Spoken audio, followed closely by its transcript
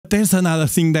there's another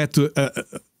thing that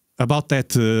about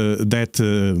that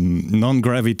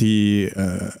non-gravity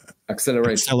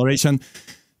acceleration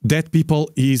that people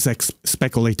is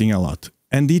speculating a lot,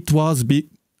 and it was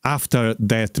after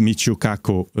that Michio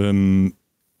Kaku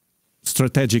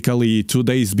strategically 2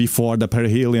 days before the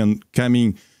perihelion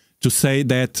coming to say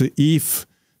that if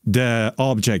the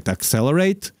object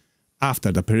accelerate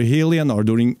after the perihelion or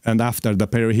during and after the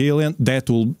perihelion, that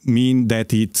will mean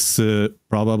that it's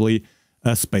probably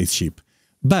a spaceship.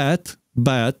 But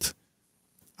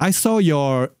I saw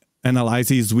your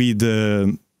analysis with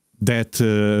that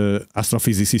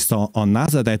astrophysicist on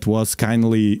NASA that was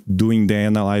kindly doing the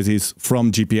analysis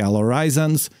from GPL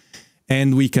horizons,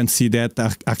 and we can see that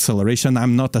acceleration.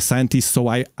 I'm not a scientist, so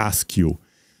I ask you,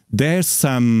 there's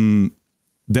some,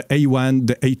 the A1,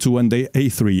 the A2, and the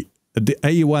A3. The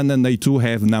A1 and A2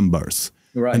 have numbers,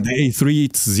 right, and the A3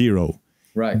 it's 0.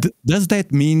 Right. Does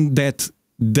that mean that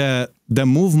the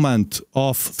movement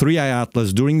of 3I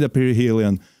Atlas during the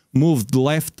perihelion moved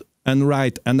left and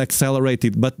right and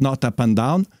accelerated, but not up and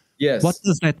down? Yes. What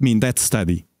does that mean, that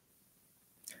study?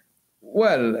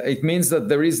 Well, it means that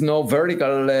there is no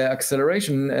vertical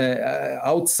acceleration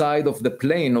outside of the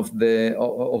plane of the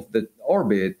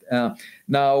orbit.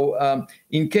 Now,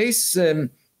 in case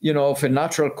of a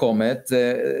natural comet,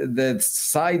 the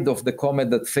side of the comet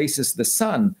that faces the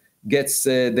sun gets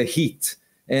the heat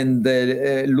and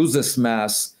loses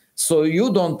mass. So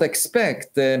you don't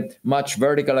expect much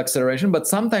vertical acceleration, but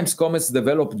sometimes comets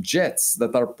develop jets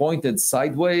that are pointed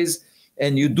sideways,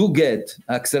 and you do get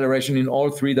acceleration in all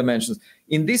 3 dimensions.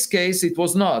 In this case, it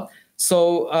was not.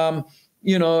 So,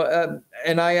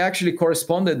 and I actually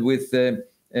corresponded with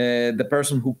the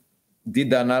person who did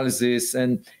the analysis,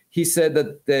 and he said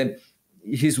that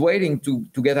he's waiting to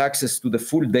get access to the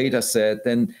full data set.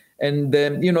 And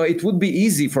it would be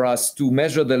easy for us to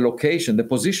measure the location, the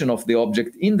position of the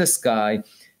object in the sky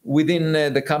within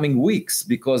the coming weeks,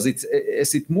 because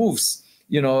as it moves,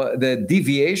 the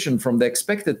deviation from the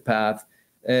expected path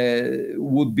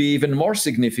would be even more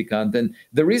significant. And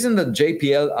the reason that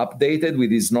JPL updated with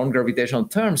these non-gravitational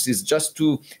terms is just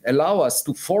to allow us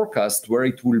to forecast where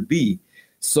it will be.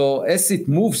 So as it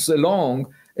moves along,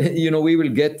 we will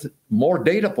get more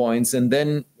data points, and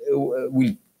then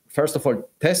we'll first of all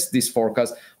test this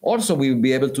forecast. Also, we will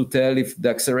be able to tell if the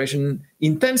acceleration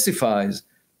intensifies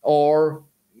or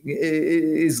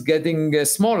is getting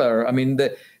smaller. I mean,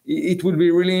 it will be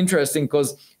really interesting,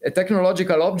 because a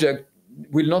technological object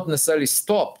will not necessarily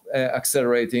stop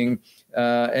accelerating.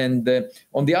 And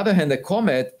on the other hand, a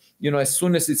comet, as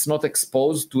soon as it's not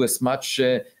exposed to as much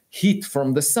heat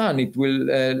from the sun, it will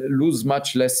lose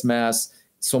much less mass.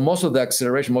 So most of the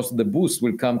acceleration, most of the boost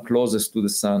will come closest to the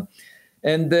sun.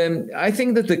 And I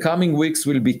think that the coming weeks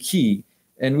will be key,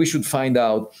 and we should find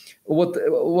out.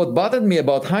 What bothered me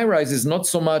about HiRISE is not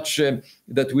so much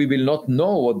that we will not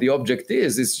know what the object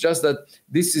is. It's just that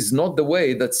this is not the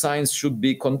way that science should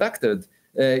be conducted.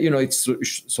 It's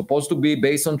supposed to be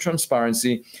based on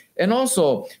transparency. And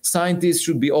also, scientists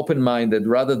should be open-minded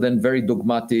rather than very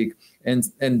dogmatic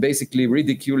and basically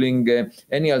ridiculing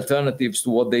any alternatives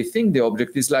to what they think the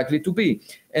object is likely to be.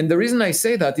 And the reason I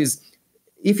say that is,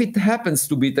 if it happens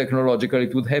to be technological,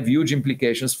 it would have huge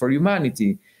implications for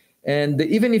humanity. And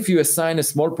even if you assign a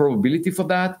small probability for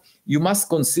that, you must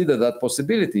consider that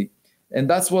possibility. And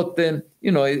that's what,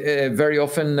 very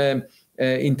often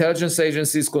intelligence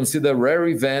agencies consider rare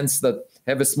events that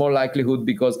have a small likelihood,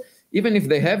 because even if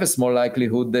they have a small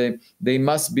likelihood, they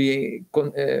must be,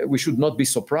 we should not be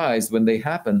surprised when they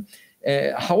happen.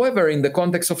 However, in the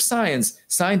context of science,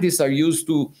 scientists are used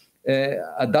to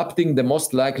adapting the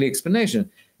most likely explanation.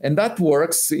 And that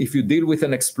works if you deal with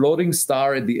an exploding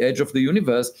star at the edge of the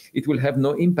universe. It will have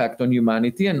no impact on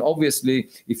humanity. And obviously,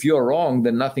 if you're wrong,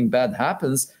 then nothing bad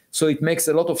happens. So it makes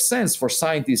a lot of sense for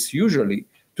scientists usually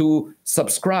to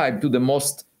subscribe to the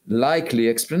most likely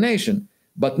explanation,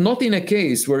 but not in a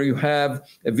case where you have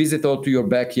a visitor to your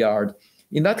backyard.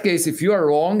 In that case, if you are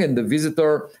wrong and the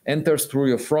visitor enters through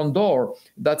your front door,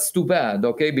 that's too bad,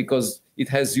 okay, because it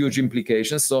has huge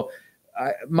implications. So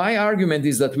my argument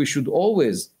is that we should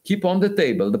always keep on the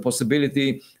table the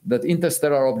possibility that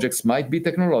interstellar objects might be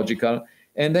technological,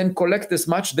 and then collect as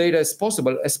much data as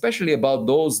possible, especially about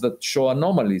those that show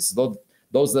anomalies,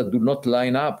 those that do not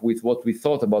line up with what we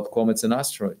thought about comets and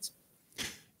asteroids.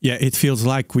 Yeah, it feels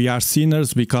like we are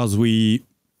sinners because we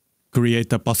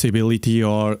create a possibility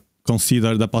or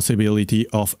consider the possibility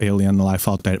of alien life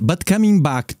out there. But coming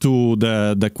back to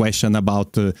the question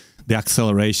about the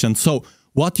acceleration. So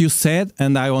what you said,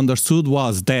 and I understood,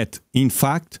 was that, in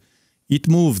fact, it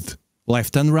moved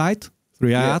left and right,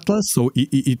 3I Atlas, so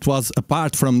it was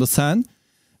apart from the sun.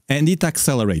 and it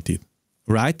accelerated,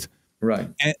 right? Right.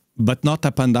 But not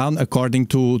up and down according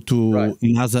to Right.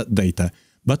 NASA data.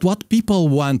 But what people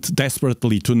want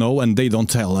desperately to know, and they don't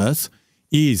tell us,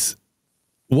 is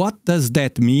what does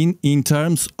that mean in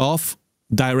terms of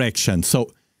direction? So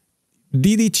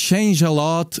did it change a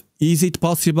lot? Is it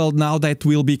possible now that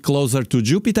we'll be closer to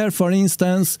Jupiter, for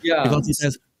instance? Yeah. Because it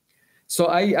has... So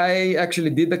I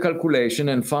actually did the calculation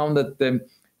and found that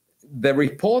the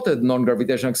reported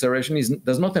non-gravitational acceleration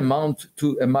does not amount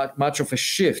to much of a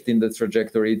shift in the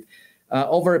trajectory.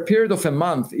 Over a period of a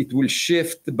month, it will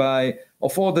shift by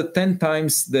of all the 10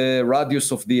 times the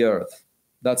radius of the Earth.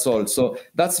 That's all. So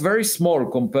that's very small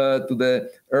compared to the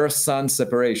Earth-Sun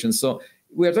separation. So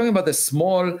we are talking about a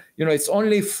small, it's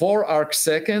only 4 arc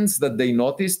seconds that they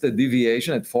noticed the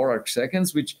deviation at 4 arc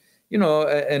seconds, which,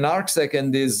 an arc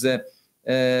second is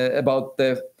about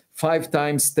 5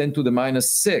 times 10 to the minus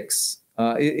 6.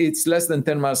 It's less than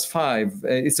 10 minus 5.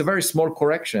 It's a very small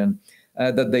correction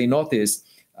that they noticed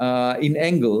in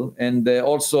angle. And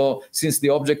also, since the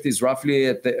object is roughly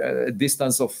at a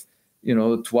distance of,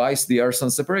 twice the Earth-Sun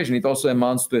separation, it also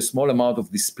amounts to a small amount of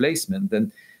displacement.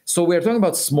 And so we're talking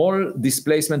about small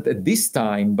displacement at this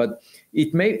time, but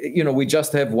it may, we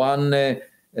just have one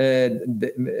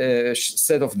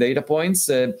set of data points,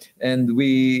 and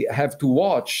we have to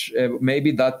watch.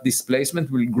 Maybe that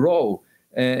displacement will grow.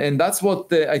 And that's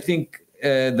what I think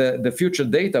the future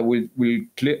data will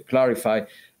clarify.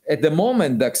 At the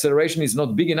moment, the acceleration is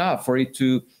not big enough for it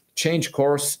to change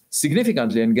course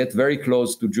significantly and get very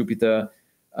close to Jupiter.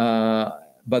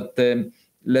 But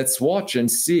let's watch and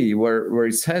see where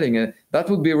it's heading. That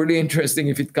would be really interesting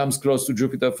if it comes close to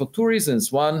Jupiter for 2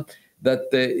 reasons. One,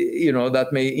 that that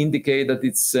may indicate that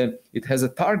it has a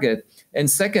target, and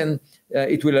second,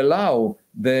 it will allow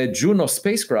the Juno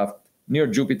spacecraft near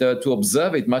Jupiter to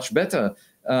observe it much better.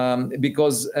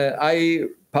 Because I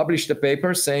published a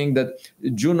paper saying that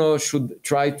Juno should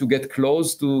try to get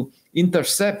close to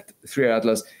intercept 3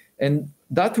 Atlas. And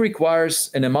that requires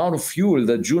an amount of fuel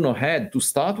that Juno had to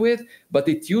start with, but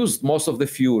it used most of the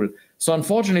fuel. So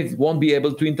unfortunately, it won't be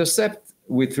able to intercept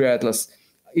with 3 Atlas.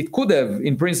 It could have,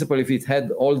 in principle, if it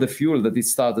had all the fuel that it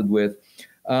started with.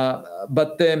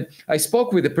 But I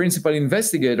spoke with the principal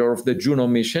investigator of the Juno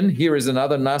mission. Here is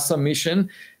another NASA mission,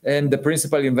 and the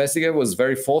principal investigator was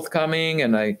very forthcoming,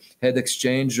 and I had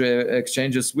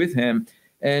exchanges with him.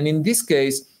 And in this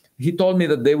case, he told me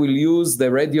that they will use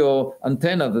the radio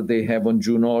antenna that they have on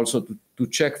Juno also to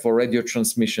check for radio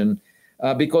transmission.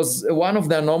 Because one of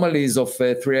the anomalies of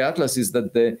 3 Atlas is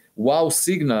that the WOW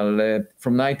signal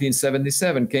from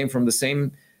 1977 came from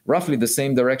roughly the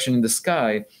same direction in the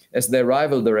sky as the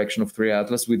arrival direction of 3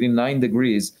 Atlas, within 9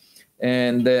 degrees.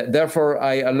 And therefore,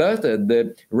 I alerted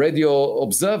the radio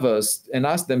observers and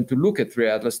asked them to look at 3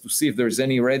 Atlas to see if there's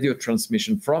any radio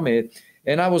transmission from it.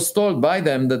 And I was told by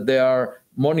them that they are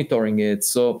monitoring it.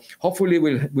 So hopefully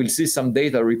we'll see some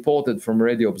data reported from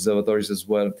radio observatories as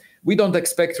well. We don't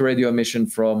expect radio emission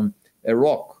from a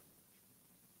rock.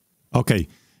 Okay,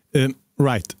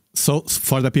 right. So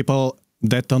for the people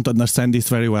that don't understand this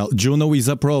very well, Juno is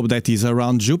a probe that is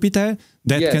around Jupiter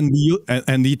that can be,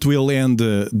 and it will end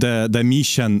the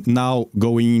mission now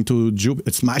going into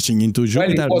smashing into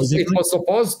Jupiter. Well, it was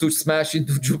supposed to smash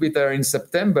into Jupiter in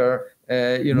September,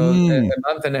 a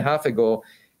month and a half ago.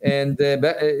 And,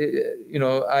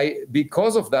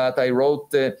 because of that, I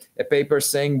wrote a paper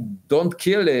saying, don't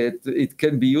kill it, it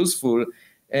can be useful.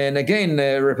 And again,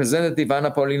 Representative Anna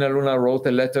Paulina Luna wrote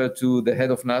a letter to the head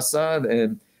of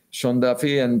NASA, Sean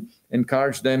Duffy, and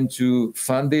encouraged them to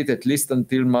fund it at least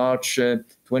until March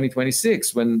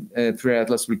 2026, when 3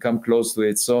 Atlas will come close to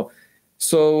it. So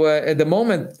at the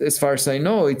moment, as far as I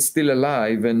know, it's still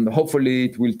alive, and hopefully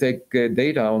it will take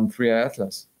data on 3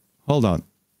 Atlas. Hold on.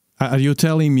 Are you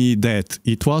telling me that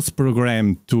it was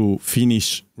programmed to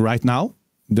finish right now?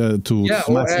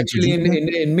 Actually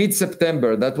in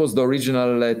mid-September. That was the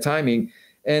original timing.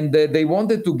 And they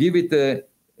wanted to give it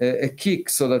a kick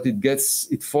so that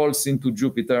it falls into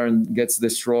Jupiter and gets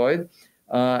destroyed.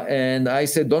 And I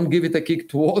said, don't give it a kick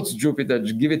towards Jupiter,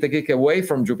 give it a kick away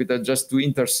from Jupiter just to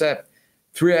intercept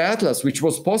 3 Atlas, which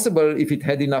was possible if it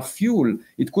had enough fuel.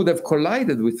 It could have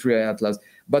collided with 3 Atlas.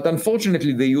 But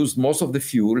unfortunately, they used most of the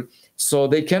fuel, so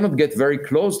they cannot get very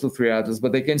close to 3 Atlas,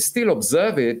 but they can still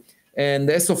observe it. And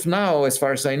as of now, as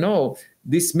far as I know,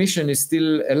 this mission is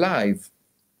still alive.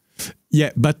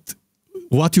 Yeah, but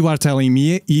what you are telling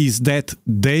me is that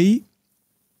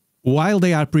while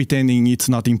they are pretending it's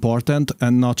not important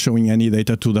and not showing any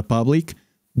data to the public,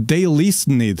 they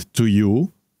listened to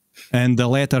you and the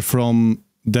letter from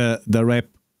the rep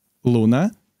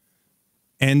Luna,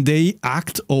 and they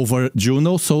act over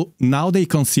Juno. So now they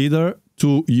consider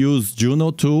to use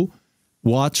Juno to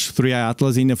watch 3i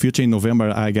Atlas in the future, in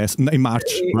November, I guess, in March,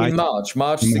 right? In March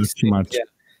 16th. Yeah,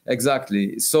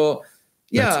 exactly. So,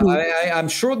 yeah, I'm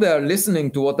sure they are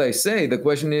listening to what I say. The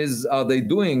question is, are they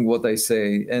doing what I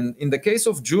say? And in the case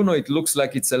of Juno, it looks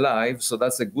like it's alive, so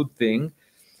that's a good thing.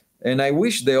 And I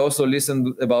wish they also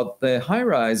listened about the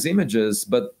high-rise images,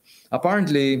 but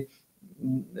apparently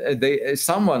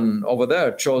someone over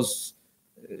there chose,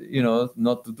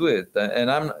 not to do it.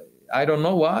 And I don't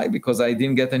know why, because I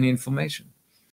didn't get any information.